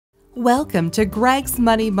Welcome to Greg's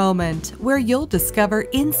Money Moment, where you'll discover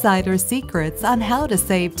insider secrets on how to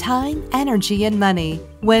save time, energy, and money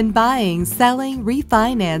when buying, selling,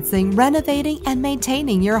 refinancing, renovating, and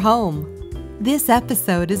maintaining your home. This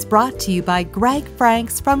episode is brought to you by Greg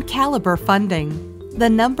Franks from Caliber Funding, the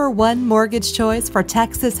 #1 mortgage choice for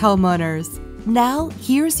Texas homeowners. Now,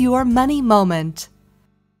 here's your money moment.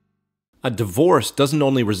 A divorce doesn't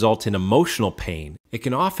only result in emotional pain, it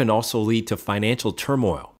can often also lead to financial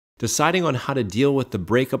turmoil. Deciding on how to deal with the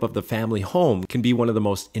breakup of the family home can be one of the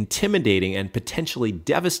most intimidating and potentially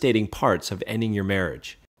devastating parts of ending your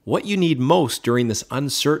marriage. What you need most during this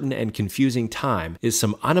uncertain and confusing time is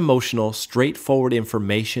some unemotional, straightforward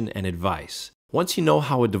information and advice. Once you know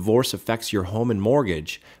how a divorce affects your home and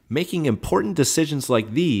mortgage, making important decisions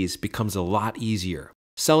like these becomes a lot easier.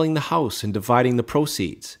 Selling the house and dividing the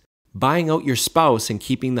proceeds. Buying out your spouse and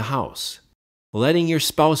keeping the house. Letting your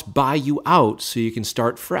spouse buy you out so you can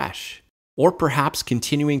start fresh. Or perhaps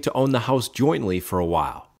continuing to own the house jointly for a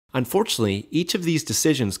while. Unfortunately, each of these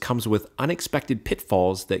decisions comes with unexpected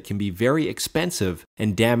pitfalls that can be very expensive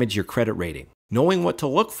and damage your credit rating. Knowing what to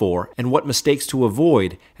look for and what mistakes to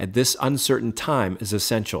avoid at this uncertain time is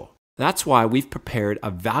essential. That's why we've prepared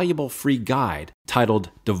a valuable free guide titled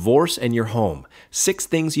Divorce and Your Home: 6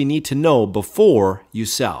 Things You Need to Know Before You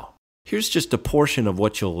Sell. Here's just a portion of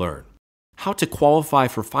what you'll learn. How to qualify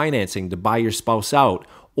for financing to buy your spouse out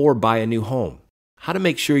or buy a new home. How to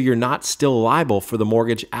make sure you're not still liable for the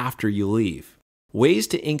mortgage after you leave. Ways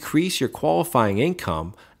to increase your qualifying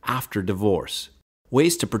income after divorce.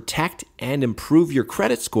 Ways to protect and improve your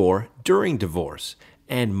credit score during divorce,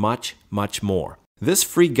 and much, much more. This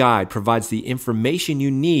free guide provides the information you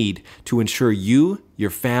need to ensure you, your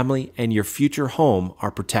family, and your future home are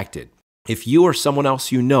protected. If you or someone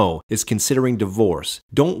else you know is considering divorce,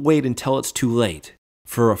 don't wait until it's too late.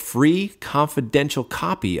 For a free, confidential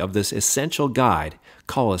copy of this essential guide,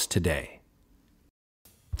 call us today.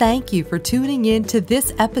 Thank you for tuning in to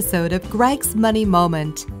this episode of Greg's Money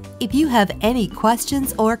Moment. If you have any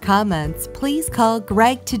questions or comments, please call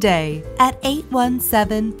Greg today at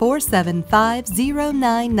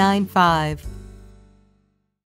 817-475-0995.